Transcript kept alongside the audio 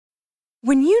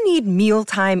When you need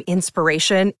mealtime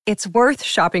inspiration, it's worth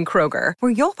shopping Kroger,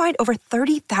 where you'll find over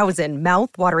 30,000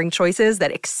 mouth-watering choices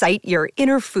that excite your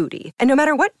inner foodie. And no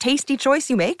matter what tasty choice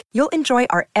you make, you'll enjoy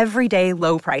our everyday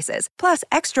low prices, plus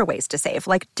extra ways to save,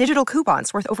 like digital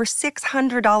coupons worth over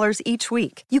 $600 each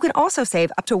week. You can also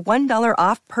save up to $1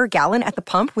 off per gallon at the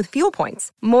pump with fuel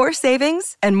points. More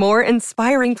savings and more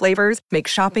inspiring flavors make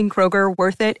shopping Kroger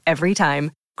worth it every time.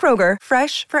 Kroger,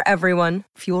 fresh for everyone.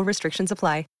 Fuel restrictions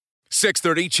apply.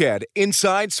 630 CHED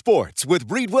Inside Sports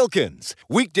with Reed Wilkins.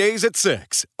 Weekdays at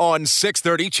 6 on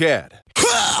 630 CHED.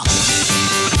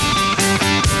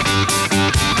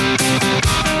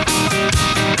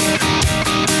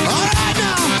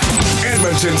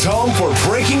 Edmonton's home for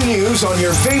breaking news on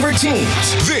your favorite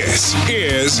teams. This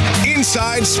is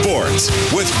Inside Sports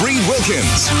with Reed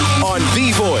Wilkins on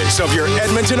the voice of your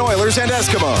Edmonton Oilers and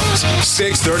Eskimos.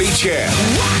 630 CHED.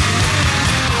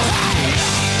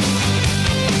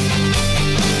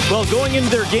 Well, going into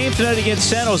their game tonight against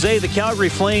San Jose, the Calgary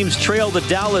Flames trail the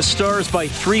Dallas Stars by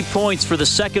 3 points for the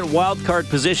second wildcard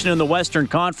position in the Western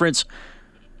Conference.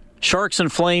 Sharks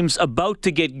and Flames about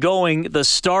to get going. The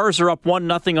Stars are up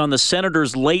 1-0 on the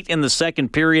Senators late in the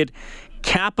second period.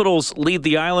 Capitals lead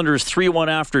the Islanders 3-1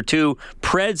 after 2.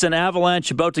 Preds and Avalanche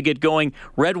about to get going.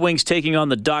 Red Wings taking on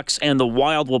the Ducks, and the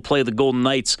Wild will play the Golden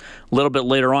Knights a little bit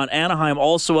later on. Anaheim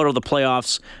also out of the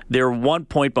playoffs. They're 1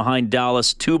 point behind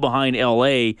Dallas, 2 behind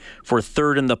LA for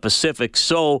third in the Pacific.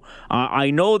 So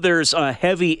I know there's a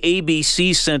heavy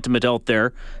ABC sentiment out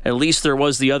there. At least there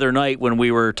was the other night when we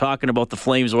were talking about the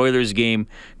Flames-Oilers game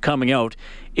coming up.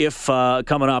 If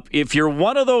you're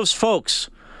one of those folks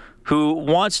who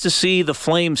wants to see the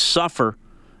Flames suffer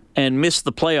and miss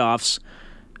the playoffs,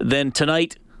 then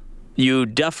tonight you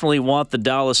definitely want the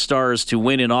Dallas Stars to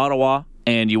win in Ottawa,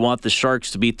 and you want the Sharks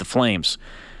to beat the Flames.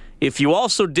 If you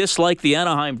also dislike the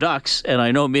Anaheim Ducks, and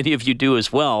I know many of you do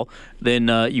as well, then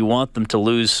you want them to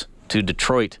lose to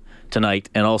Detroit tonight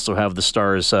and also have the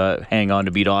Stars hang on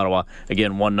to beat Ottawa.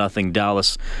 Again, 1-0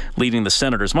 Dallas leading the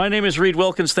Senators. My name is Reed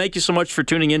Wilkins. Thank you so much for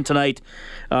tuning in tonight.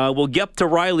 We'll get to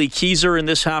Riley Keyser in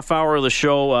this half hour of the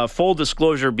show. Full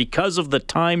disclosure, because of the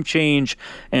time change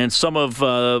and some of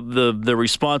the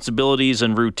responsibilities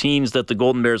and routines that the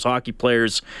Golden Bears hockey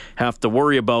players have to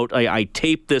worry about, I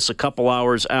taped this a couple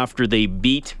hours after they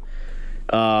beat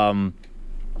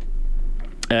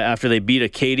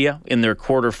Acadia in their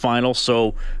quarterfinal,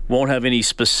 so won't have any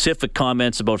specific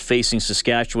comments about facing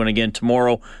Saskatchewan again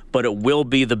tomorrow, but it will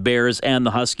be the Bears and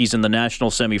the Huskies in the national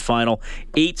semifinal.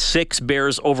 8-6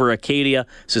 Bears over Acadia.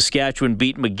 Saskatchewan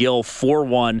beat McGill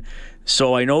 4-1.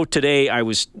 So I know today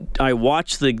I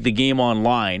watched the game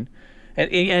online,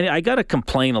 and I got to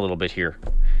complain a little bit here.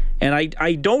 And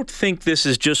I don't think this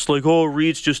is just like, oh,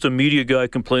 Reed's just a media guy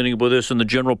complaining about this and the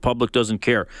general public doesn't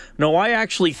care. No, I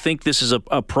actually think this is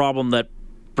a problem that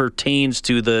pertains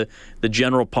to the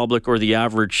general public or the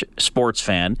average sports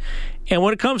fan. And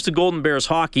when it comes to Golden Bears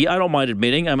hockey, I don't mind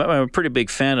admitting, I'm a pretty big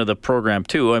fan of the program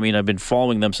too. I mean, I've been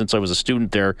following them since I was a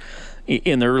student there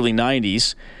in the early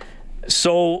 90s.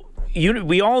 So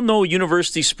we all know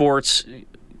university sports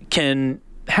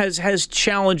has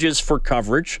challenges for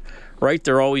coverage. Right,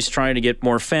 they're always trying to get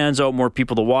more fans out, more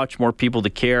people to watch, more people to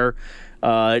care.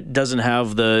 It doesn't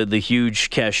have the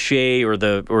huge cachet or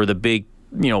the big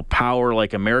power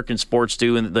like American sports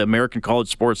do and the American college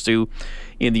sports do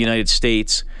in the United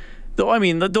States. Though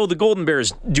the Golden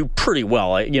Bears do pretty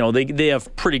well. They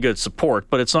have pretty good support,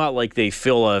 but it's not like they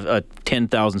fill a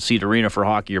 10,000 seat arena for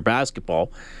hockey or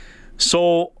basketball.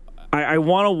 So I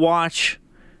want to watch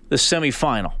the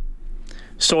semifinal.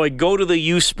 So I go to the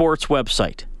U Sports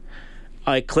website.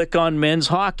 I click on men's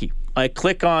hockey. I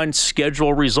click on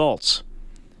schedule results.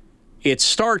 It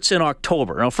starts in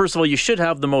October. Now, first of all, you should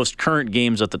have the most current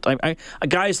games at the time.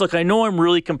 Guys, look, I know I'm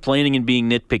really complaining and being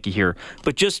nitpicky here,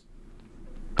 but just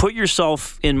put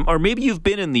yourself in, or maybe you've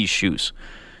been in these shoes.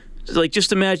 Like,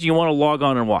 just imagine you want to log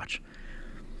on and watch.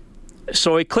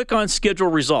 So I click on schedule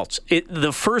results.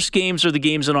 The first games are the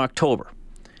games in October.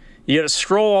 You got to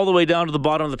scroll all the way down to the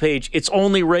bottom of the page. It's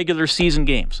only regular season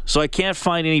games. So I can't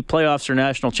find any playoffs or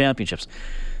national championships.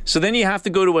 So then you have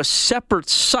to go to a separate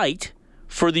site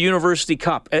for the University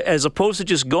Cup, as opposed to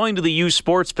just going to the U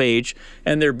Sports page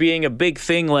and there being a big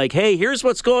thing like, hey, here's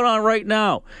what's going on right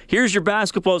now. Here's your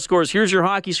basketball scores. Here's your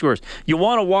hockey scores. You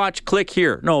want to watch, click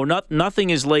here. No,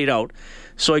 nothing is laid out.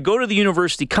 So I go to the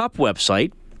University Cup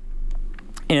website,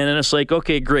 and then it's like,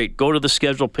 okay, great. Go to the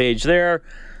schedule page there.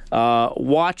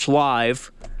 Watch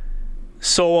live.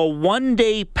 So a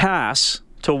one-day pass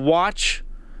to watch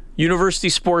University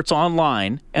Sports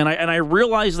online, and I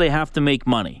realize they have to make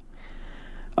money.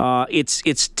 It's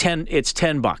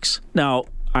 $10. Now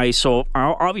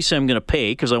obviously I'm going to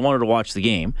pay because I wanted to watch the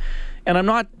game. And I'm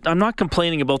not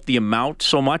complaining about the amount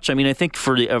so much. I mean, I think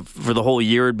for the whole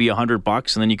year it'd be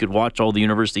 $100, and then you could watch all the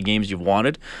university games you've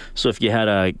wanted. So if you had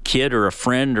a kid or a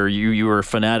friend or you were a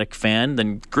Fanatic fan,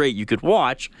 then great, you could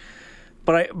watch.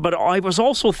 But I was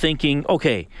also thinking,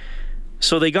 okay,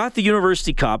 so they got the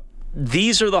University Cup.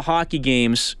 These are the hockey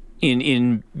games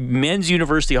in men's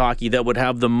university hockey that would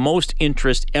have the most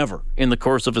interest ever in the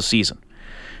course of a season.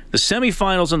 The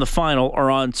semifinals and the final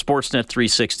are on Sportsnet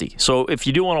 360. So if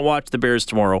you do want to watch the Bears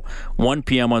tomorrow, 1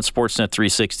 p.m. on Sportsnet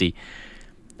 360.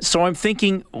 So I'm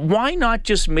thinking, why not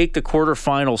just make the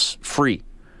quarterfinals free?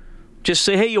 Just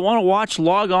say, hey, you want to watch,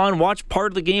 log on, watch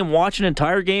part of the game, watch an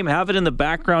entire game, have it in the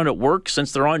background at work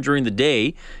since they're on during the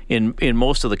day in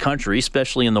most of the country,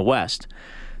 especially in the West.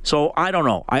 So I don't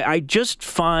know. I just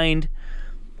find...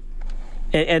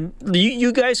 And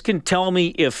you guys can tell me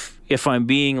if I'm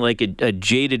being like a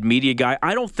jaded media guy.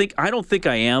 I don't think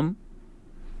I am.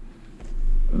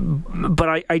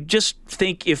 But I just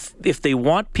think if they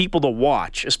want people to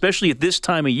watch, especially at this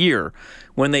time of year,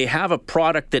 when they have a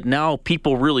product that now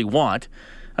people really want.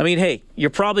 I mean, hey, you're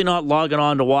probably not logging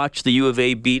on to watch the U of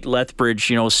A beat Lethbridge,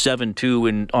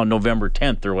 7-2 on November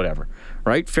 10th or whatever,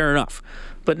 right? Fair enough.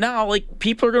 But now, like,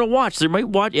 people are going to watch. They might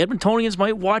watch. Edmontonians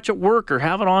might watch at work or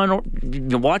have it on. Or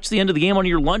watch the end of the game on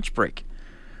your lunch break.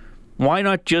 Why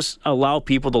not just allow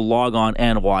people to log on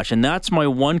and watch? And that's my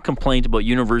one complaint about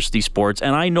university sports.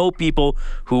 And I know people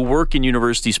who work in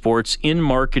university sports, in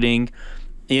marketing,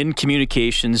 in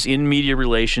communications, in media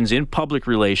relations, in public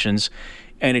relations,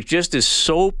 and it just is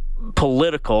so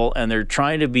political, and they're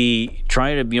trying to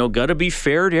got to be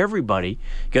fair to everybody.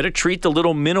 Got to treat the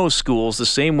little minnow schools the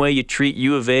same way you treat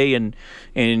U of A and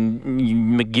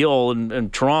McGill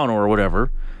and Toronto or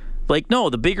whatever. Like, no,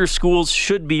 the bigger schools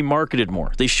should be marketed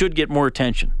more. They should get more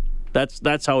attention.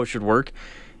 That's how it should work.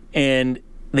 And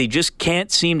they just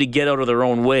can't seem to get out of their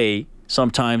own way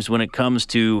sometimes when it comes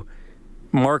to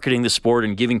marketing the sport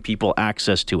and giving people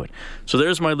access to it. So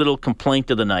there's my little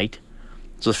complaint of the night.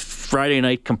 It's a Friday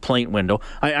night complaint window.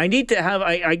 I need to have...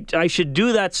 I should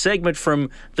do that segment from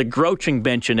the grouching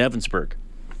bench in Evansburg.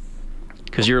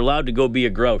 Because you're allowed to go be a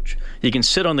grouch. You can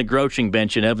sit on the grouching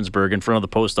bench in Evansburg in front of the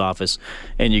post office,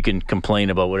 and you can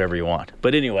complain about whatever you want.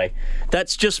 But anyway,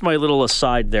 that's just my little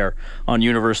aside there on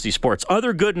university sports.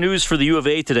 Other good news for the U of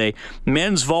A today.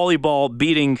 Men's volleyball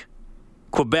beating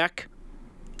Quebec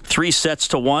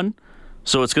 3-1.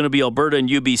 So it's going to be Alberta and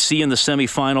UBC in the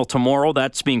semifinal tomorrow.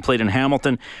 That's being played in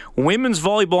Hamilton. Women's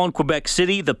volleyball in Quebec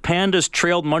City. The Pandas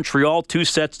trailed Montreal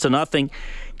 2-0.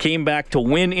 Came back to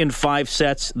win in 5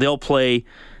 sets. They'll play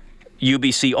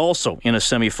UBC also in a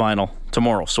semifinal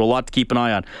tomorrow. So a lot to keep an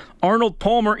eye on. Arnold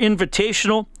Palmer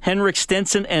Invitational. Henrik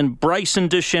Stenson and Bryson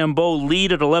DeChambeau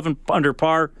lead at 11 under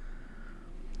par.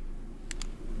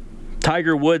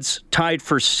 Tiger Woods tied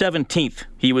for 17th.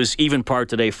 He was even par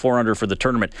today, 4 under for the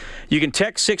tournament. You can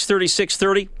text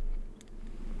 630-630,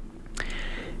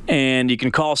 and you can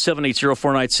call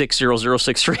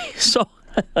 780-496-0063. So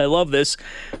I love this.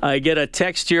 I get a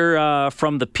text here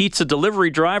from the pizza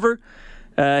delivery driver.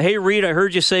 Hey, Reed, I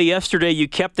heard you say yesterday you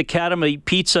kept Academy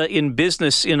Pizza in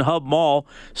business in Hub Mall.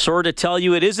 Sorry to tell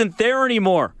you it isn't there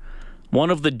anymore. One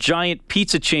of the giant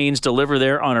pizza chains deliver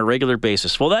there on a regular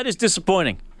basis. Well, that is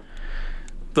disappointing.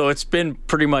 Though it's been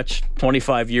pretty much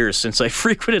 25 years since I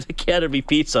frequented Academy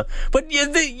Pizza. But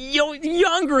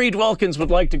young Reed Wilkins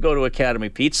would like to go to Academy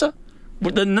Pizza.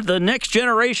 The next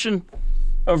generation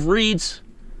of Reeds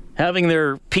having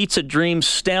their pizza dreams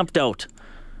stamped out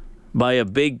by a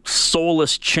big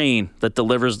soulless chain that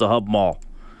delivers the Hub Mall.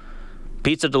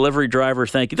 Pizza delivery driver,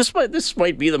 thank you. This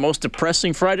might be the most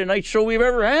depressing Friday night show we've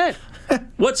ever had.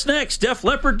 What's next? Def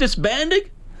Leppard disbanding?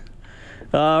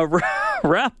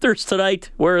 Raptors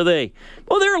tonight, where are they?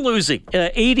 Well, they're losing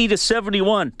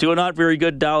 80-71 to a not very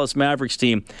good Dallas Mavericks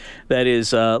team that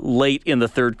is late in the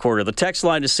third quarter. The text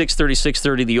line is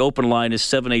 630-630. The open line is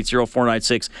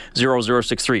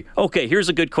 780-496-0063. Okay, here's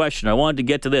a good question. I wanted to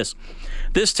get to this.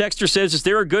 This texter says, is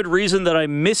there a good reason that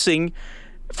I'm missing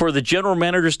for the general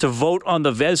managers to vote on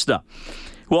the Vezina?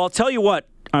 Well, I'll tell you what.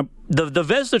 The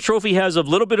Vezina Trophy has a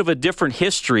little bit of a different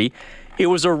history. It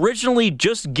was originally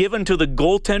just given to the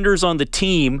goaltenders on the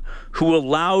team who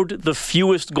allowed the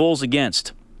fewest goals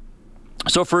against.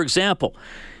 So, for example,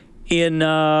 in,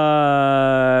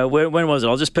 when was it?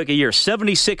 I'll just pick a year.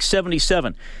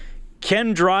 76-77.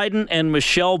 Ken Dryden and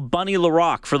Michel Bunny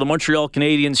Larocque for the Montreal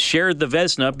Canadiens shared the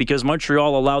Vezina because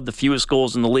Montreal allowed the fewest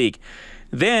goals in the league.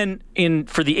 Then,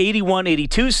 for the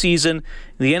 81-82 season,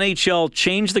 the NHL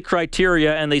changed the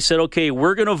criteria and they said, okay,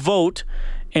 we're going to vote,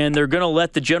 and they're going to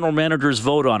let the general managers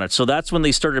vote on it. So that's when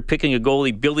they started picking a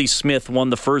goalie. Billy Smith won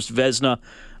the first Vezina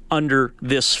under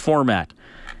this format.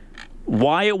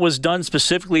 Why it was done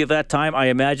specifically at that time, I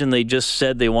imagine they just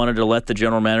said they wanted to let the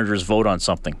general managers vote on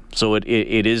something. So it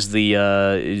is the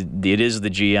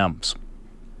GMs.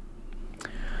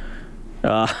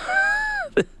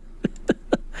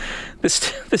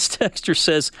 This texter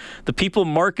says the people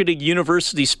marketing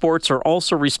university sports are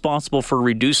also responsible for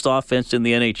reduced offense in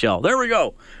the NHL. There we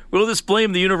go. We'll just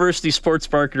blame the university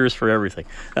sports marketers for everything.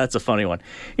 That's a funny one.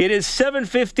 It is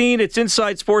 7:15. It's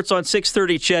Inside Sports on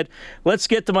 630 CHED. Let's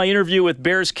get to my interview with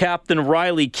Bears captain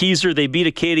Riley Keyser. They beat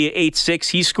Acadia 8-6.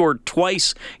 He scored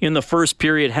twice in the first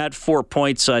period, had 4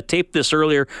 points. Taped this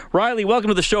earlier. Riley, welcome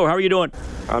to the show. How are you doing?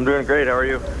 I'm doing great. How are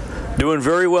you? Doing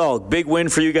very well. Big win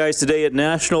for you guys today at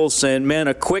Nationals. And, man,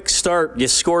 a quick start. You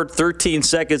scored 13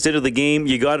 seconds into the game.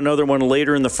 You got another one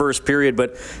later in the first period.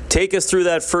 But take us through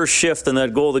that first shift and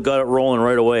that goal that got it rolling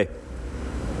right away.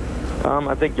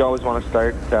 I think you always want to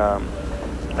start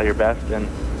at your best. And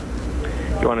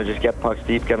you want to just get pucks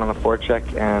deep, get on the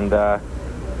forecheck. And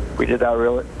we did that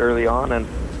real early on. And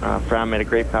Fran made a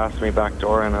great pass to me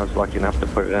backdoor, and I was lucky enough to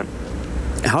put it in.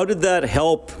 How did that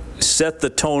help set the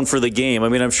tone for the game? I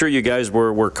mean, I'm sure you guys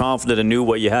were confident and knew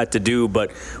what you had to do,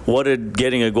 but what did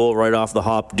getting a goal right off the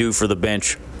hop do for the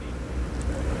bench?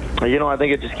 You know, I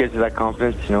think it just gives you that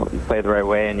confidence. You know, you play the right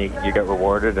way and you get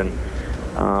rewarded. And,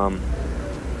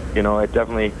 you know, it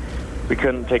definitely, we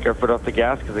couldn't take our foot off the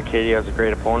gas because Acadia is a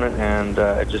great opponent, and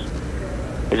it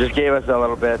just gave us a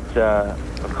little bit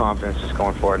of confidence just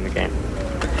going forward in the game.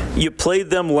 You played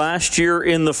them last year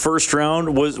in the first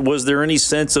round. Was there any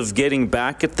sense of getting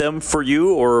back at them for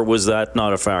you, or was that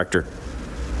not a factor?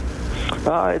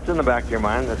 It's in the back of your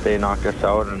mind that they knocked us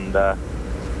out, and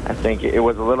I think it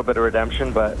was a little bit of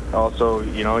redemption, but also,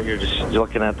 you know, you're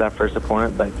looking at that first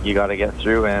opponent that you got to get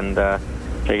through and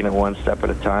taking it one step at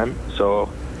a time. So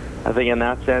I think in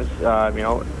that sense, you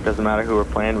know, it doesn't matter who we're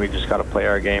playing, we just got to play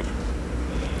our game.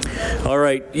 All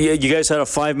right. Yeah, you guys had a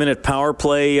 5-minute power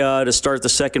play to start the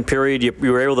second period. You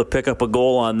were able to pick up a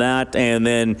goal on that, and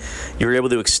then you were able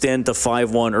to extend to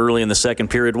 5-1 early in the second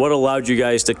period. What allowed you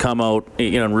guys to come out,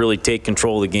 you know, and really take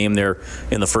control of the game there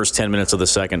in the first 10 minutes of the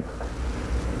second?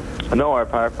 No, our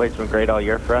power play's been great all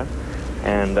year for us,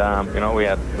 and you know, we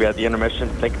had the intermission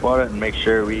to think about it and make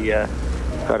sure we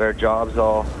got our jobs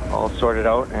all sorted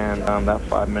out, and that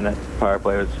 5-minute power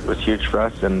play was huge for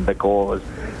us, and the goal was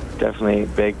definitely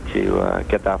big to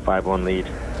get that 5-1 lead.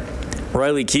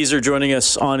 Riley Keyser joining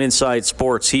us on Inside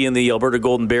Sports. He and the Alberta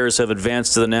Golden Bears have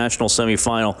advanced to the national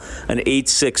semifinal, an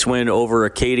 8-6 win over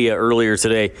Acadia earlier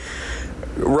today.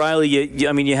 Riley,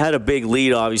 you had a big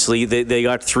lead, obviously. They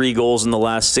got 3 goals in the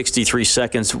last 63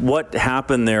 seconds. What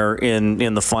happened there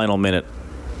in the final minute?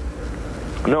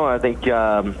 No, I think, you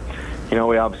know,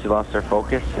 we obviously lost our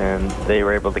focus, and they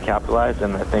were able to capitalize,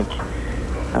 and I think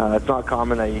it's not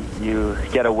common that you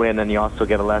get a win and you also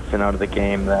get a lesson out of the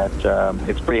game. That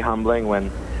it's pretty humbling when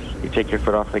you take your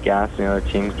foot off the gas and the other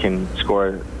team can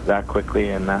score that quickly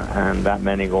and that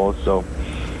many goals. So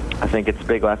I think it's a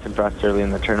big lesson for us early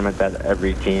in the tournament that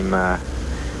every team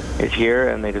is here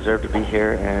and they deserve to be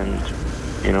here. And,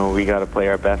 you know, we got to play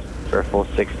our best for a full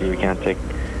 60. We can't take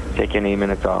any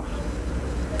minutes off.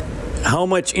 How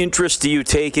much interest do you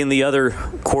take in the other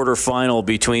quarterfinal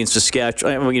between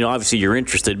Saskatchewan? I mean, you know, obviously you're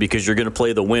interested because you're going to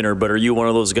play the winner, but are you one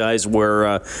of those guys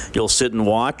where you'll sit and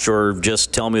watch, or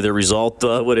just tell me the result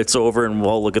when it's over and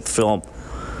we'll look at the film?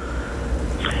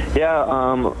 Yeah,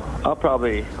 I'll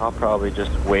probably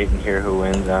just wait and hear who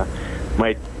wins.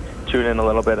 Might tune in a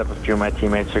little bit if a few of my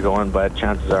teammates are going, but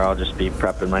chances are I'll just be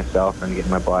prepping myself and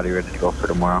getting my body ready to go for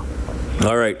tomorrow.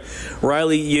 All right.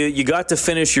 Riley, you got to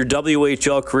finish your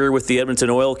WHL career with the Edmonton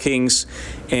Oil Kings,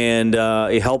 and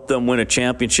it helped them win a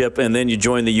championship, and then you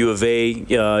joined the U of A.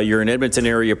 You're an Edmonton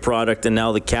area product and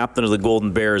now the captain of the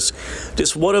Golden Bears.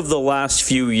 Just what have the last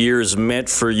few years meant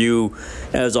for you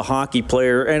as a hockey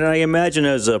player, and I imagine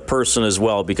as a person as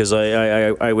well, because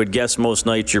I would guess most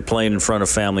nights you're playing in front of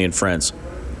family and friends.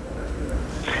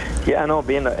 Yeah, I know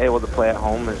being able to play at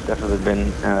home has definitely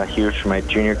been huge for my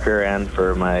junior career and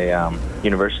for my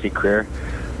university career.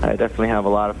 I definitely have a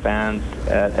lot of fans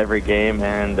at every game,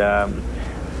 and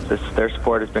their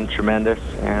support has been tremendous,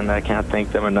 and I can't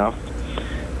thank them enough.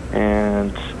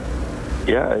 And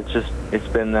yeah, it's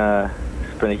been a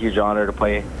huge honor to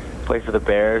play for the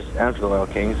Bears and for the Oil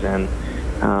Kings, and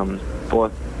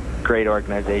both great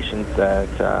organizations that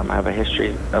have a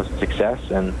history of success,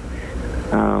 and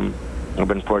I've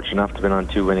been fortunate enough to be on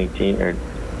 2 winning teams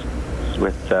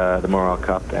with the Memorial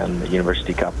Cup and the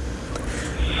University Cup.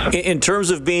 In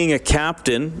terms of being a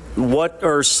captain, what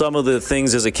are some of the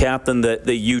things as a captain that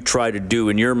you try to do?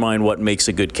 In your mind, what makes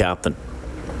a good captain?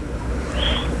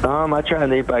 I try to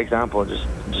lead by example, just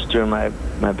doing my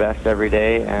best every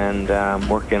day and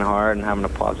working hard and having a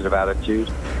positive attitude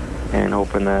and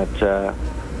hoping that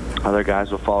other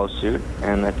guys will follow suit.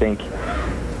 And I think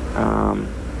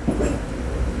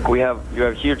you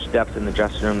have huge depth in the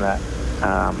dressing room that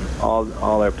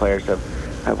all our players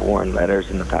have worn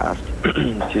letters in the past.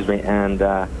 Excuse me. And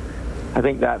I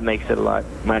think that makes it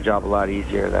my job a lot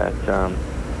easier. That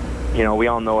we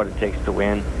all know what it takes to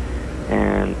win,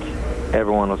 and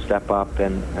everyone will step up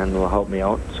and will help me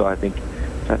out. So I think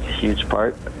that's a huge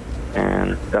part,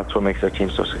 and that's what makes our team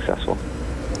so successful.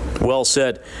 Well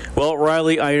said. Well,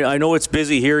 Riley, I know it's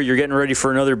busy here. You're getting ready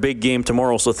for another big game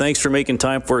tomorrow, so thanks for making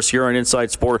time for us here on Inside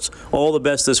Sports. All the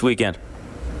best this weekend.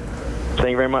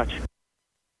 Thank you very much.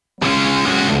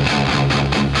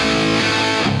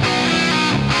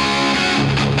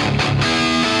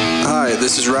 Hi,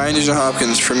 this is Ryan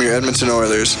Nugent-Hopkins from your Edmonton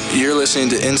Oilers. You're listening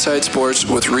to Inside Sports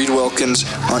with Reed Wilkins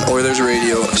on Oilers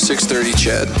Radio, 630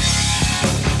 CHED.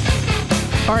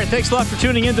 All right, thanks a lot for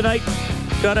tuning in tonight.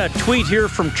 Got a tweet here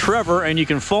from Trevor, and you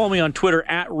can follow me on Twitter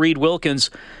at Reed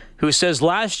Wilkins, who says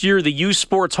last year the U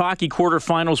Sports Hockey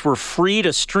quarterfinals were free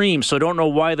to stream, so I don't know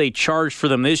why they charged for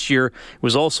them this year. It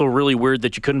was also really weird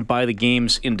that you couldn't buy the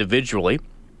games individually.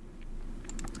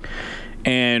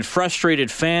 And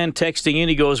frustrated fan texting in,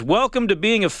 he goes, "Welcome to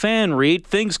being a fan, Reed.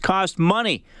 Things cost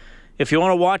money. If you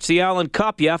want to watch the Allen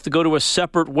Cup, you have to go to a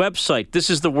separate website.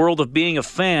 This is the world of being a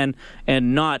fan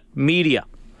and not media."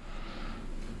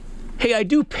 Hey, I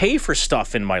do pay for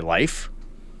stuff in my life.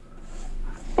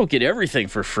 I don't get everything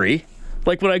for free.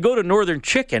 Like when I go to Northern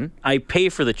Chicken, I pay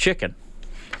for the chicken.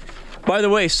 By the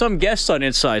way, some guests on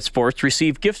Inside Sports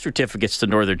receive gift certificates to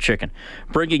Northern Chicken,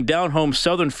 bringing down home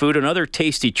Southern food and other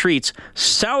tasty treats.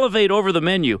 Salivate over the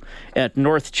menu at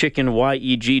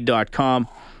northchickenyeg.com.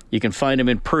 You can find them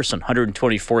in person,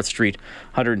 124th Street,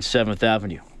 107th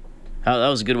Avenue. That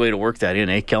was a good way to work that in,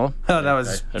 eh, Kellen? Oh, that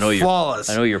was flawless.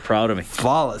 I know you're proud of me.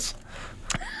 Flawless.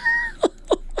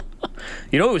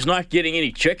 You know who's not getting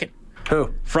any chicken?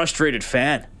 Who? Frustrated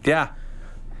fan. Yeah.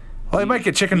 Well, you might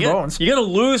get chicken bones. You got to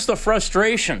lose the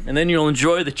frustration, and then you'll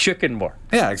enjoy the chicken more.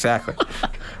 Yeah, exactly.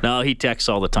 No, he texts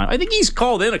all the time. I think he's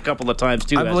called in a couple of times,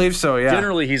 too. I believe so, yeah.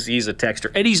 Generally, he's a texter.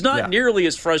 And he's not nearly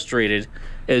as frustrated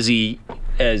as he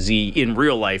in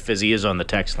real life as he is on the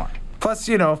text line. Plus,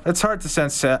 it's hard to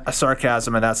sense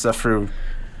sarcasm and that stuff through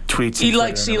tweets. He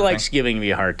likes giving me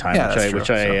a hard time,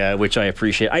 which I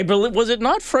appreciate. Was it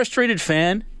not frustrated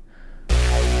fan?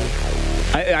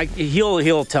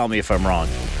 He'll tell me if I'm wrong.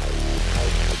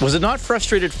 Was it not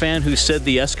frustrated fan who said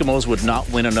the Eskimos would not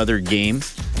win another game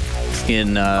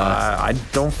in I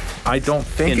don't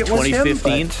think it was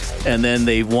 2015, him, and then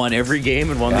they won every game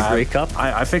and won the Grey Cup?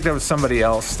 I think that was somebody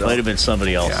else still. Might have been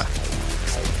somebody else. Yeah.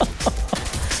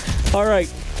 All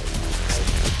right.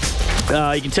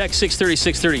 You can text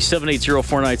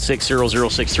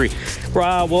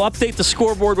 630-630-780-496-0063. We'll update the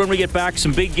scoreboard when we get back.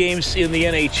 Some big games in the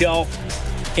NHL.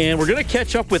 And we're going to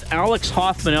catch up with Alex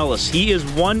Hoffman-Ellis. He is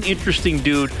one interesting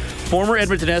dude. Former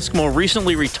Edmonton Eskimo,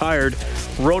 recently retired,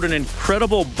 wrote an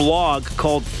incredible blog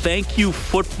called Thank You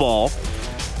Football.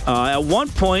 At one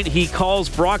point, he calls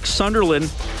Brock Sunderland,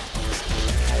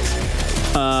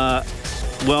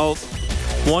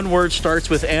 one word starts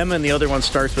with M and the other one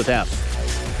starts with F.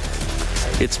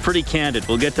 It's pretty candid.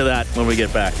 We'll get to that when we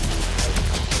get back.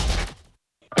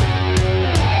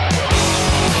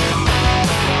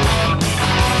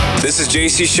 This is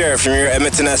JC Sheriff from your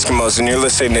Edmonton Eskimos, and you're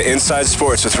listening to Inside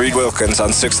Sports with Reed Wilkins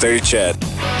on 630 CHED.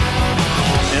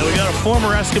 And we got a former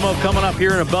Eskimo coming up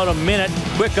here in about a minute.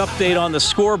 Quick update on the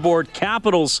scoreboard.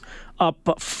 Capitals up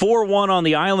 4-1 on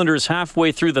the Islanders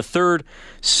halfway through the third.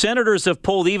 Senators have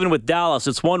pulled even with Dallas.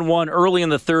 It's 1-1 early in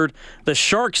the third. The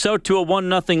Sharks out to a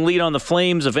 1-0 lead on the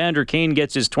Flames. Evander Kane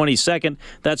gets his 22nd.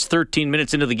 That's 13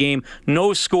 minutes into the game.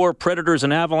 No score. Predators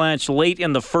and Avalanche late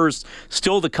in the first.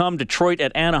 Still to come, Detroit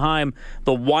at Anaheim.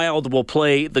 The Wild will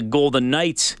play the Golden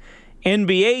Knights.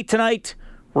 NBA tonight.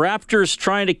 Raptors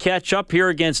trying to catch up here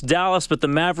against Dallas, but the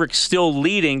Mavericks still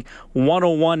leading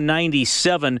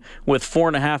 101-97 with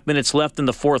 4.5 minutes left in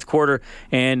the fourth quarter.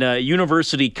 And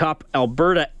University Cup,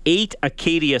 Alberta 8,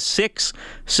 Acadia 6,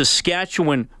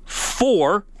 Saskatchewan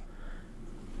 4,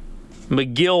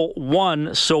 McGill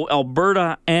 1. So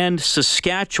Alberta and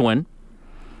Saskatchewan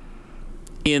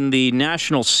in the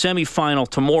national semifinal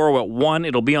tomorrow at 1.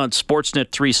 It'll be on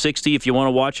Sportsnet 360 if you want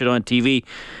to watch it on TV.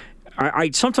 I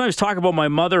sometimes talk about my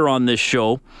mother on this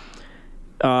show.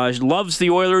 She loves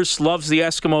the Oilers, loves the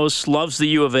Eskimos, loves the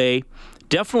U of A,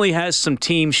 definitely has some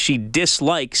teams she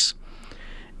dislikes.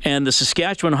 And the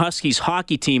Saskatchewan Huskies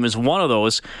hockey team is one of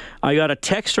those. I got a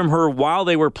text from her while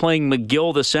they were playing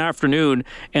McGill this afternoon,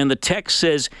 and the text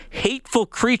says, "Hateful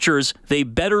creatures, they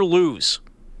better lose."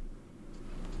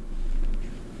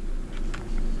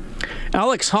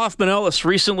 Alex Hoffman-Ellis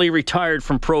recently retired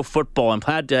from pro football. I'm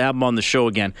glad to have him on the show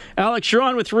again. Alex, you're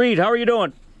on with Reed. How are you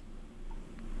doing?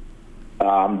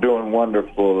 I'm doing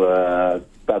wonderful.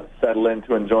 About to settle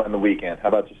into enjoying the weekend. How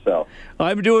about yourself?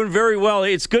 I'm doing very well.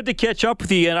 It's good to catch up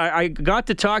with you, and I got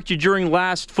to talk to you during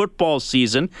last football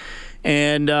season,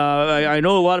 and I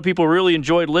know a lot of people really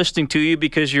enjoyed listening to you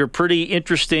because you're a pretty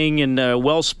interesting and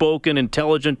well-spoken,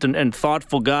 intelligent, and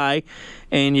thoughtful guy,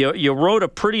 and you wrote a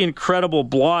pretty incredible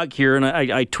blog here, and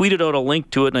I tweeted out a link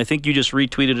to it, and I think you just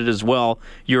retweeted it as well,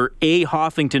 your A.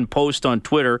 Hoffington post on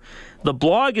Twitter. The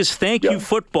blog is Thank You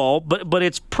Football, but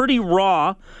it's pretty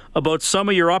raw about some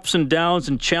of your ups and downs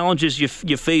and challenges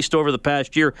you faced over the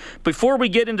past year. Before we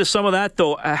get into some of that,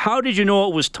 though, how did you know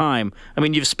it was time? I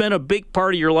mean, you've spent a big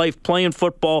part of your life playing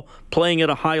football, playing at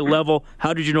a high level.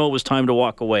 How did you know it was time to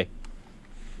walk away?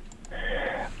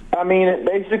 I mean, it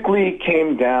basically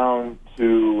came down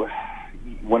to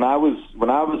when I was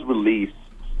released,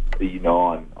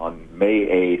 on May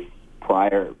 8th,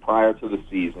 prior to the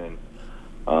season.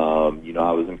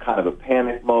 I was in kind of a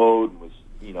panic mode, was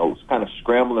kind of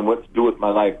scrambling what to do with my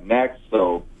life next.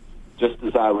 So just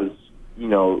as I was,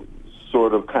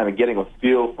 sort of kind of getting a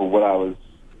feel for what I was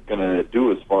going to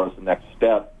do as far as the next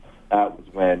step, that was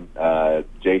when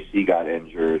JC got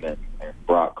injured and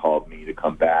Brock called me to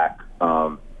come back.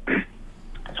 So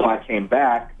I came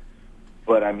back,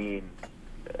 but I mean,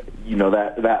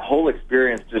 that whole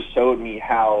experience just showed me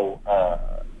how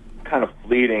kind of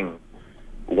fleeting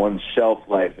one's shelf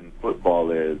life in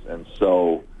football is. And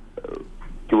so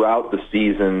throughout the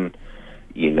season,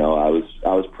 I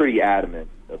was pretty adamant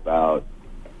about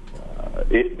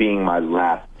it being my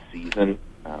last season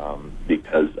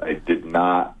because I did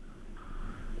not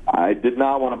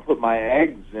want to put my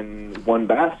eggs in one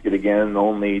basket again,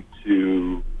 only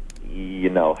to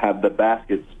have the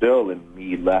basket spill and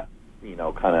me left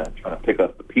kind of trying to pick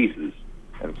up the pieces.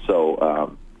 And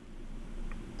so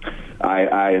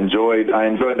I enjoyed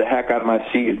the heck out of my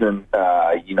season,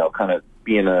 kind of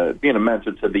being a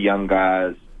mentor to the young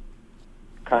guys,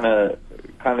 kind of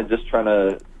just trying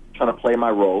to play my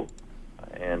role.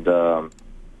 And I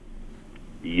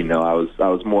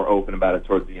was more open about it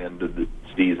towards the end of the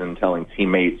season, telling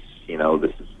teammates,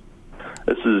 this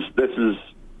is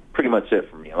pretty much it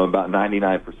for me. I'm about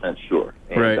 99% sure.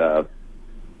 And, right.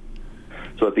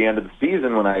 So at the end of the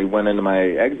season, when I went into my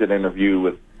exit interview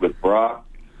with Brock,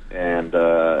 and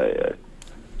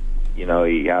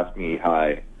he asked me how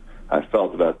I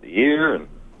felt about the year,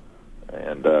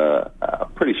 and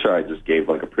I'm pretty sure I just gave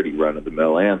like a pretty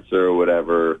run-of-the-mill answer or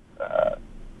whatever.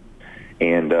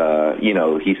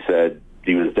 He said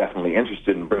he was definitely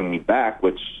interested in bringing me back,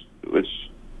 which was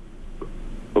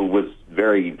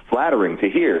very flattering to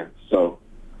hear. So,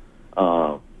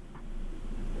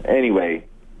 anyway,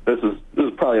 this is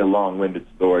probably a long-winded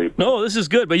story. No, this is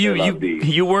good, but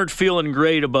you weren't feeling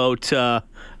great about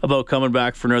coming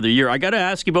back for another year. I got to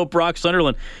ask you about Brock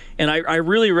Sunderland, and I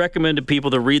really recommend to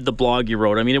people to read the blog you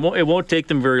wrote. I mean, it won't take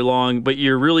them very long, but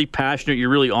you're really passionate, you're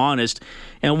really honest.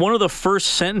 And one of the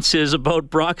first sentences about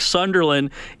Brock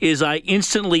Sunderland is, "I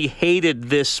instantly hated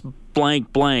this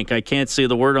blank blank." I can't say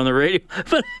the word on the radio,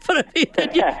 but I mean,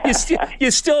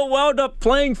 you still wound up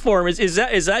playing for him. Is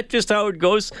that just how it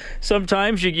goes?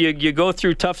 Sometimes you go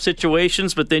through tough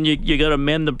situations, but then you got to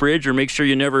mend the bridge or make sure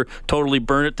you never totally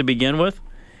burn it to begin with.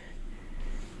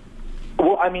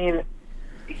 Well, I mean,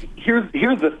 here's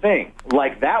the thing.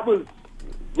 Like, that was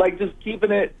like just keeping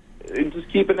it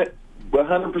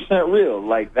 100% real.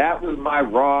 Like, that was my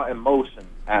raw emotion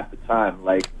at the time.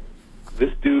 Like,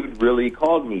 this dude really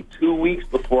called me 2 weeks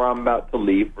before I'm about to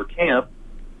leave for camp,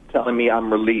 telling me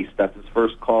I'm released. That's his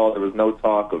first call. There was no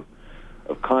talk of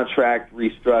contract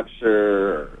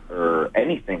restructure or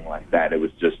anything like that. It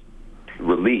was just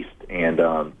released, and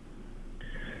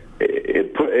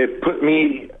it put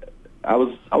me. I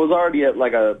was already at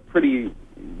like a pretty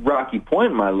rocky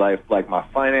point in my life. Like, my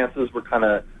finances were kind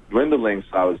of dwindling,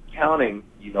 so I was counting,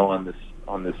 on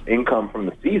this income from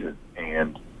the season,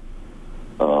 and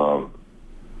so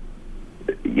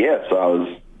I was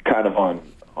kind of on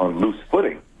loose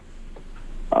footing.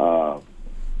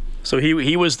 So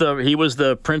he was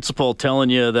the principal telling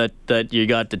you that you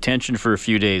got detention for a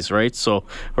few days, right? So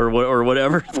or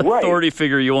whatever authority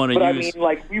figure you want to use. But I mean,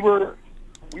 like,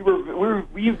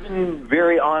 we've been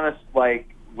very honest.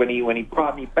 Like, when he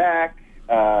brought me back,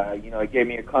 he gave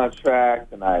me a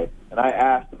contract, and I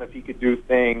asked him if he could do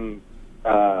things.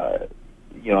 I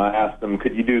asked him,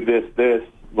 could you do this?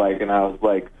 And I was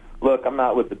like, look, I'm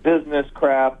not with the business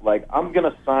crap. Like, I'm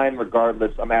gonna sign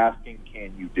regardless. I'm asking,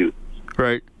 can you do this?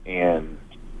 Right. And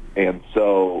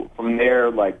so from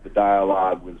there, like, the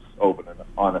dialogue was open and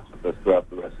honest with us throughout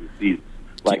the rest of the season.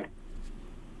 Like,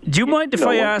 do you mind if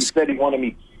I ask? He said he wanted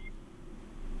me.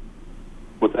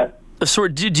 What's that? Sorry,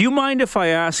 do you mind if I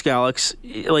ask, Alex,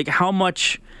 like, how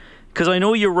much? Because I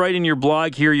know you're right in your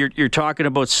blog here. You're talking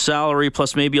about salary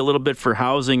plus maybe a little bit for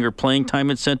housing or playing time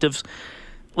incentives.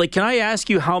 Like, can I ask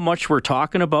you how much we're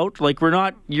talking about? Like,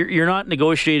 you're not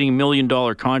negotiating $1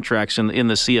 million contracts in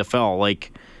the CFL.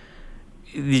 Like,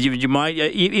 you might,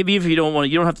 even if you don't want to,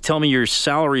 you don't have to tell me your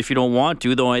salary if you don't want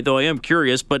to. Though I am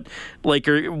curious. But like,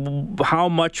 how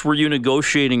much were you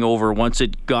negotiating over once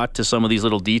it got to some of these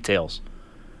little details?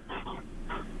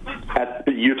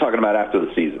 You're talking about after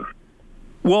the season.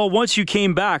 Well, once you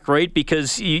came back, right?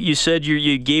 Because you said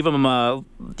you gave him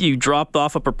you dropped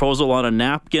off a proposal on a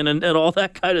napkin and all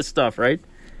that kind of stuff, right?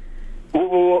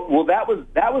 Well, that was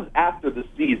after the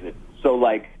season. So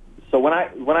when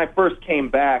I first came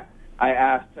back, I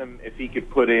asked him if he could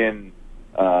put in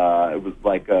it was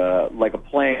like a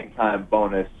playing time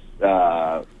bonus,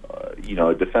 a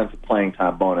defensive playing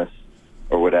time bonus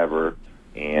or whatever.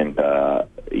 And,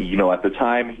 at the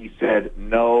time he said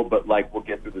no, but like, we'll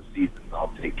get through the season.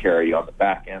 I'll take care of you on the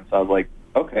back end. So I was like,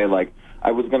 okay, like,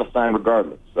 I was going to sign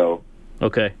regardless. So,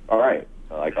 okay. All right.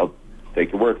 Like, I'll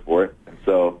take your word for it. And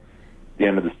so at the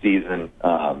end of the season,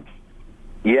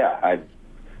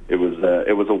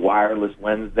 it was a wireless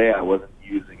Wednesday. I wasn't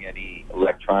using any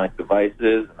electronic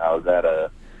devices, and I was at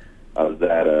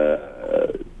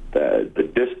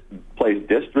the place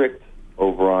district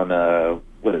over on,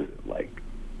 what is it, like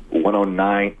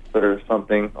 109th or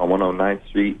something, on 109th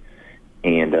Street,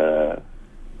 and or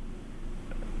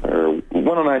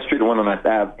 109th Street or 109th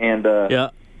Ave, and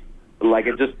like,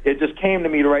 it just came to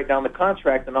me to write down the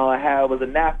contract, and all I had was a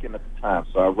napkin at the time,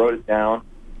 so I wrote it down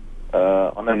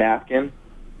on a napkin,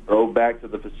 drove back to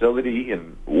the facility,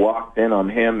 and walked in on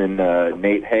him and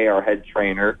Nate Hay, our head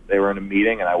trainer. They were in a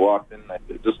meeting, and I walked in, and I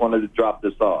just wanted to drop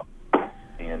this off,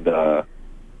 and that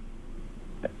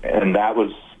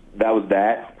was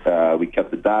that. We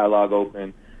kept the dialogue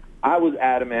open. I was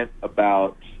adamant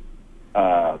about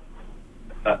either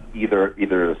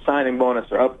a signing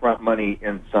bonus or upfront money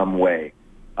in some way,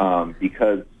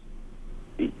 because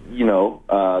the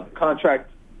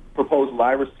contract proposal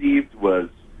I received was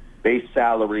base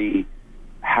salary,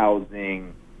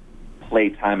 housing,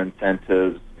 playtime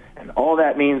incentives, and all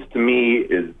that means to me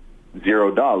is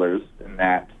 $0. And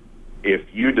that if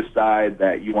you decide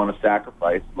that you want to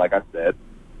sacrifice, like I said,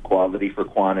 quality for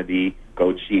quantity,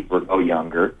 go cheaper, go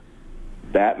younger,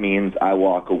 that means I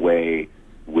walk away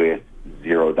with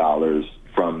 $0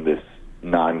 from this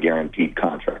non-guaranteed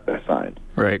contract I signed.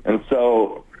 Right. And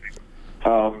so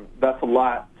that's a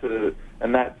lot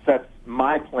and that sets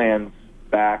my plans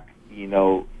back,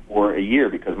 for a year,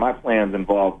 because my plans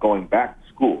involve going back to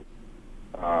school.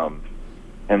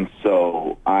 And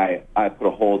so I put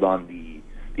a hold on the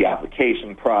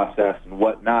application process and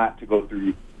whatnot to go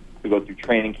through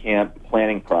training camp, the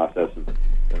planning processes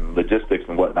and logistics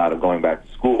and whatnot of going back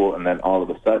to school, and then all of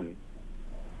a sudden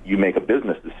you make a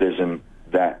business decision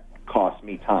that costs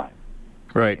me time.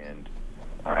 Right. And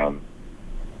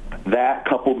that,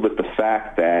 coupled with the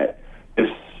fact that this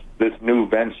new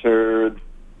venture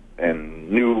and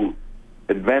new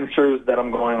adventures that I'm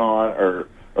going on are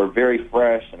very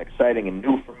fresh and exciting and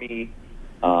new for me.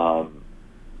 It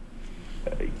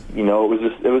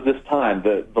was this time.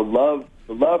 The love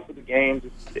for the game,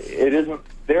 it isn't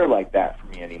there like that for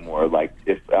me anymore. Like,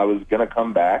 if I was gonna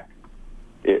come back,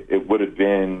 it would have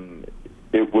been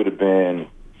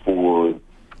for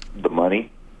the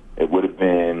money. It would have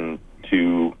been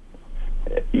to,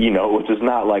 which is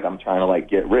not like I'm trying to like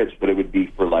get rich, but it would be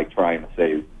for like trying to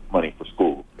save money for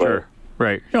school. But, sure.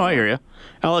 Right. No, I hear you.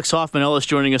 Alex Hoffman-Ellis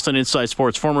joining us on Inside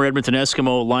Sports, former Edmonton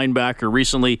Eskimo linebacker,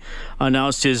 recently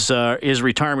announced his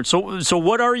retirement. So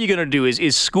what are you going to do?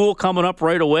 Is school coming up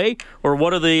right away, or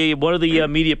what are the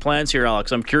immediate plans here,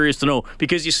 Alex? I'm curious to know,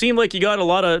 because you seem like you got a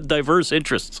lot of diverse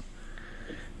interests.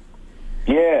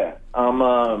 Yeah.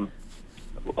 Right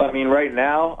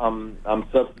now I'm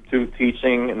substitute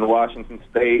teaching in Washington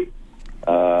State.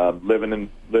 Living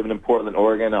in Portland,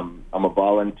 Oregon. I'm a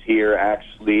volunteer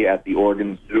actually at the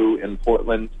Oregon Zoo in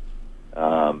Portland.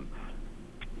 I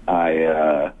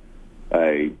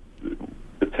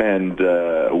attend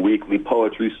a weekly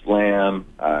poetry slam.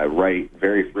 I write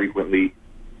very frequently.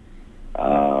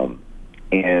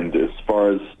 And as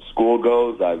far as school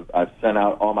goes, I've sent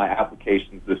out all my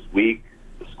applications this week.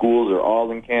 The schools are all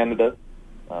in Canada,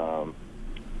 and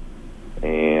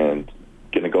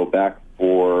going to go back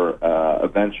for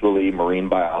eventually marine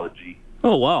biology.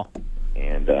 Oh, wow.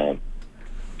 And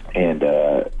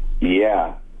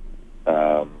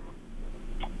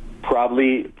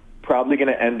probably going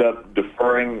to end up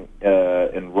deferring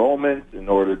enrollment in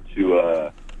order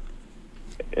to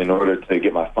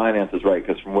get my finances right.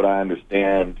 Because from what I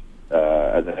understand,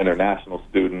 as an international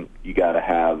student, you got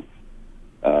to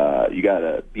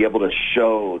be able to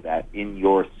show that in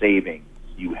your savings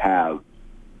you have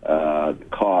the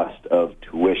cost of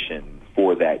tuition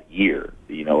for that year,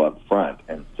 up front,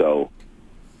 and so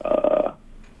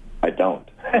I don't.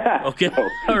 Okay,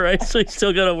 all right. So you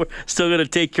still gotta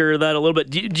take care of that a little bit.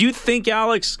 Do you think,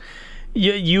 Alex,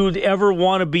 you'd ever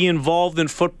want to be involved in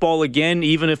football again,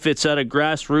 even if it's at a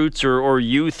grassroots or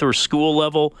youth or school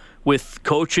level with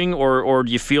coaching, or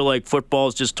do you feel like football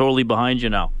is just totally behind you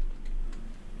now?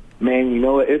 Man,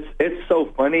 it's so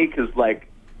funny because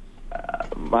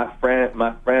my friends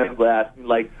will ask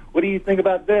me what do you think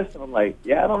about this? And I'm like,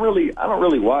 yeah, I don't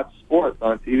really watch sports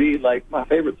on TV. My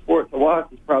favorite sport to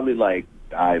watch is probably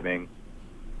diving.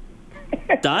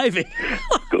 Diving?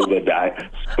 Scuba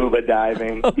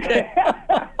diving. Okay.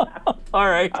 All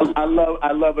right. I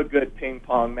love a good ping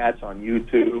pong match on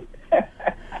YouTube.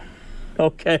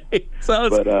 Okay.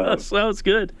 Sounds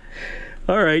good.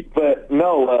 All right. But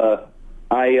no,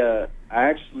 I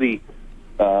actually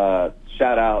shout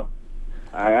out.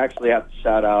 I actually have to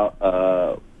shout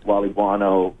out Wally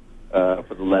Buono for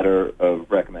the letter of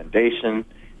recommendation,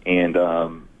 and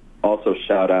also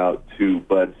shout out to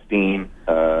Bud Steen,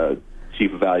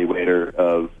 Chief Evaluator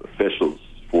of Officials,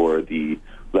 for the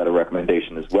letter of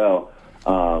recommendation as well.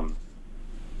 I'm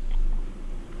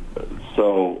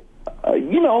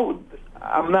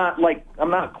not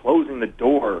closing the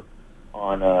door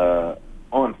on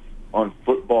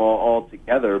football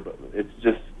altogether, but it's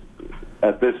just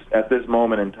at this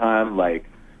moment in time, the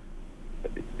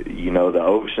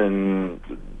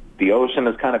ocean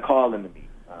is kind of calling to me.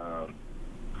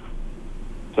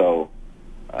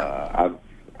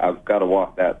 I've got to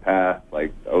walk that path. The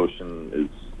ocean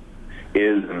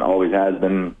is and always has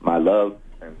been my love,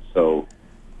 and so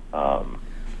I'm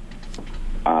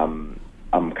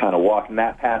kind of walking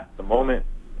that path at the moment.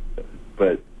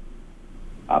 But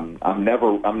I'm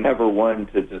never one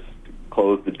to just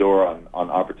close the door on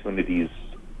opportunities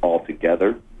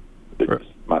altogether.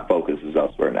 My focus is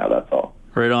elsewhere now, that's all.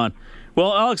 Right on.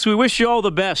 Well, Alex, we wish you all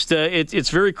the best. It's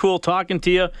very cool talking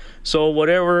to you. So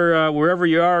wherever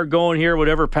you are going here,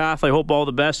 whatever path, I hope all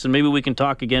the best, and maybe we can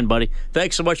talk again, buddy.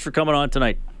 Thanks so much for coming on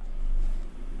tonight.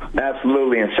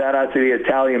 Absolutely, and shout out to the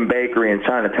Italian bakery in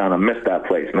Chinatown. I missed that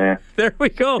place, man. There we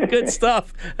go. Good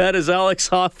stuff. That is Alex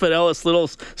Hoffman-Ellis, little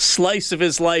slice of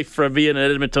his life from being an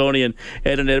Edmontonian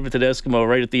and an Edmonton Eskimo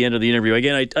right at the end of the interview.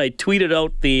 Again, I tweeted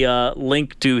out the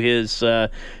link to his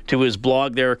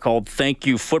blog there called Thank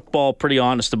You Football. Pretty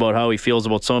honest about how he feels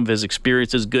about some of his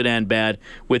experiences, good and bad,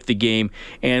 with the game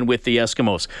and with the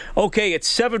Eskimos. Okay, it's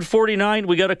 7:49.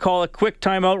 We got to call a quick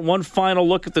timeout. One final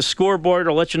look at the scoreboard.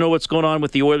 I'll let you know what's going on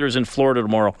with the Oilers in Florida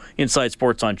tomorrow. Inside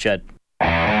Sports on Ched.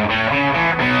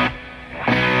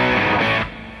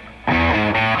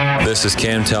 This is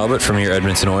Cam Talbot from your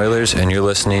Edmonton Oilers, and you're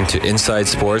listening to Inside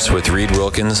Sports with Reed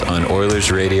Wilkins on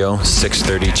Oilers Radio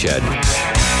 630 Ched.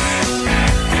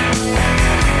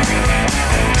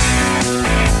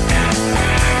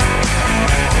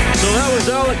 So that was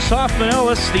Alex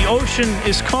Hoffman-Ellis. The ocean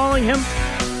is calling him.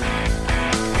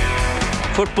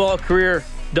 Football career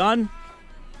done.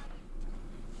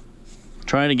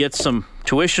 Trying to get some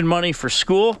tuition money for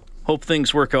school. Hope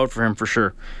things work out for him for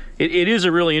sure. It is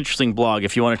a really interesting blog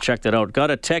if you want to check that out.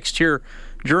 Got a text here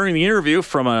during the interview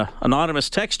from an anonymous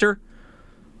texter.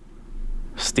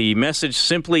 It's the message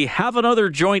simply, have another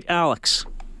joint, Alex.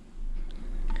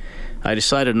 I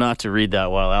decided not to read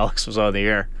that while Alex was on the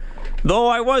air. Though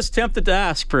I was tempted to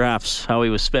ask, perhaps, how he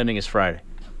was spending his Friday.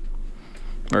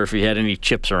 Or if he had any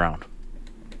chips around.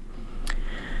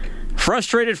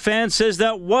 Frustrated fan says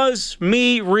that was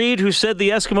me, Reed, who said the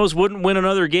Eskimos wouldn't win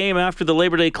another game after the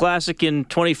Labor Day Classic in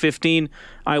 2015.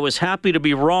 I was happy to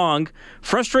be wrong.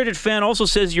 Frustrated fan also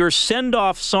says your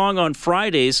send-off song on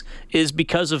Fridays is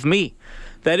because of me.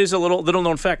 That is a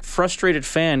little-known fact. Frustrated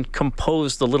fan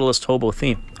composed the Littlest Hobo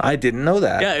theme. I didn't know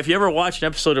that. Yeah, if you ever watch an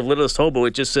episode of Littlest Hobo,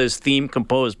 it just says theme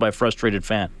composed by Frustrated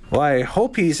fan. Well, I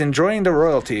hope he's enjoying the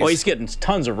royalties. Oh, he's getting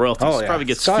tons of royalties. Oh, yeah. He probably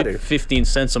gets 15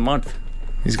 cents a month.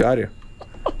 He's got to.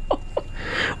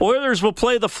 Oilers will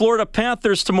play the Florida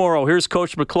Panthers tomorrow. Here's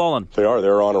Coach McClellan.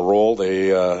 They're on a roll.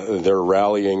 They're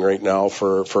rallying right now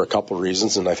for a couple of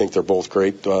reasons, and I think they're both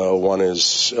great. One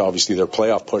is obviously their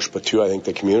playoff push, but two, I think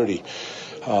the community.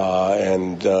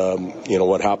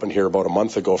 What happened here about a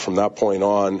month ago, from that point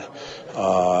on,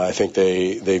 I think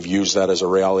they've used that as a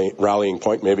rallying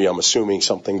point. Maybe I'm assuming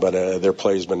something, but their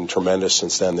play has been tremendous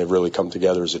since then. They've really come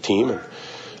together as a team.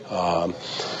 And,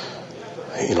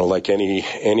 like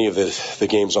any of the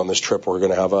games on this trip, we're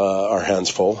going to have our hands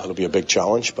full. It'll be a big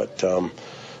challenge, but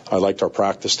I liked our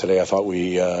practice today. I thought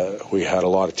we had a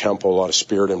lot of tempo, a lot of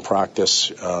spirit in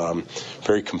practice,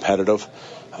 very competitive.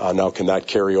 Now, can that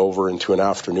carry over into an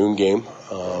afternoon game?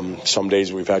 Some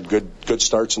days we've had good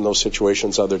starts in those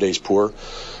situations, other days poor.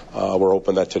 We're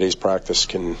hoping that today's practice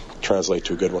can translate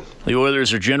to a good one. The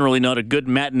Oilers are generally not a good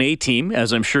matinee team,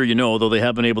 as I'm sure you know, though they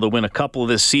have been able to win a couple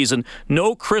this season.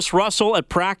 No Chris Russell at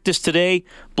practice today.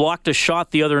 Blocked a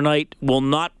shot the other night. Will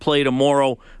not play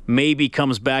tomorrow. Maybe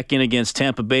comes back in against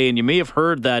Tampa Bay. And you may have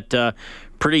heard that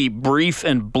pretty brief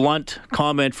and blunt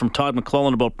comment from Todd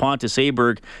McClellan about Pontus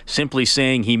Aberg, simply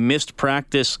saying he missed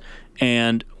practice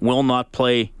and will not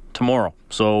play tomorrow.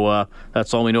 So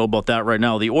that's all we know about that right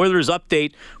now. The Oilers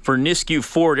update for Nisku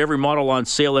Ford. Every model on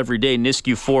sale every day.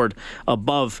 Nisku Ford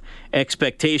above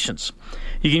expectations.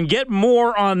 You can get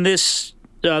more on this,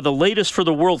 the latest for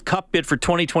the World Cup bid for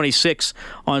 2026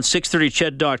 on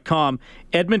 630ched.com.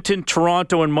 Edmonton,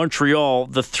 Toronto, and Montreal,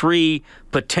 the three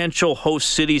potential host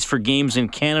cities for games in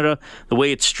Canada. The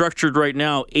way it's structured right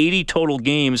now, 80 total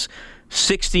games,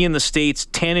 60 in the States,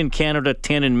 10 in Canada,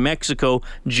 10 in Mexico.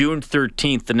 June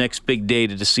 13th, the next big day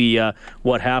to see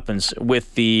what happens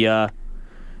with the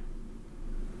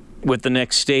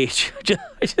next stage.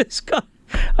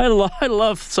 I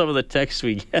love some of the text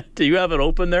we get. Do you have it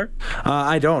open there?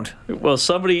 I don't. Well,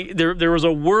 there was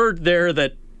a word there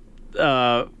that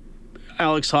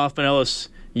Alex Hoffman-Ellis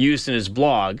used in his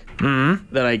blog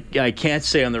that I can't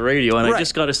say on the radio, and I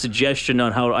just got a suggestion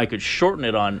on how I could shorten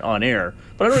it on air.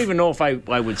 But I don't even know if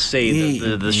I would say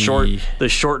the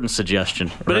shortened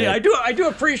suggestion. But I do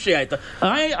appreciate that.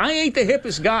 I ain't the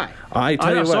hippest guy. I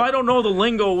tell you what, so I don't know the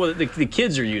lingo the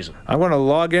kids are using. I want to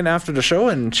log in after the show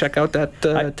and check out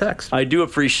that text. I do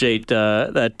appreciate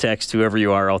that text, whoever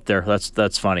you are out there.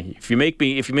 That's funny. If you make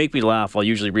me laugh, I'll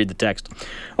usually read the text.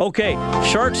 Okay,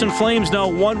 Sharks and Flames now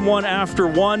 1-1 after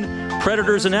 1.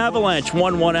 Predators and Avalanche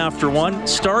 1-1 after 1.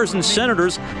 Stars and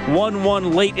Senators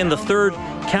 1-1 late in the third.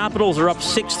 Capitals are up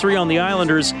 6-3 on the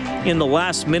Islanders in the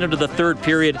last minute of the third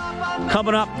period.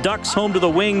 Coming up, Ducks home to the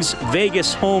Wings,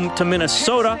 Vegas home to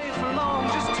Minnesota.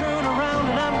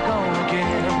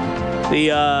 The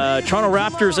Toronto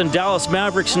Raptors and Dallas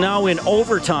Mavericks now in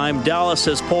overtime. Dallas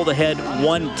has pulled ahead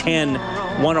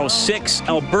 110-106.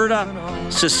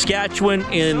 Alberta, Saskatchewan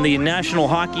in the National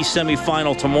Hockey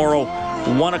semifinal tomorrow.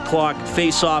 1 o'clock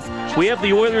face-off. We have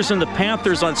the Oilers and the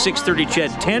Panthers on 6:30 Ched.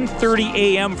 10:30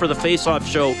 a.m. for the face-off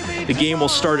show. The game will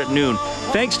start at noon.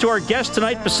 Thanks to our guests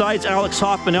tonight, besides Alex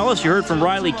Hoffman-Ellis, you heard from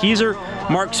Riley Kieser,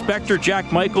 Mark Spector,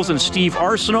 Jack Michaels, and Steve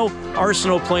Arsenault.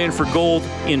 Arsenault playing for gold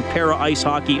in para ice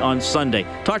hockey on Sunday.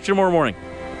 Talk to you tomorrow morning.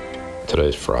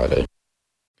 Today's Friday.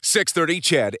 6:30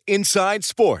 Ched Inside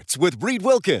Sports with Reed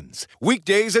Wilkins.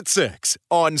 Weekdays at 6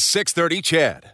 on 6:30 Ched.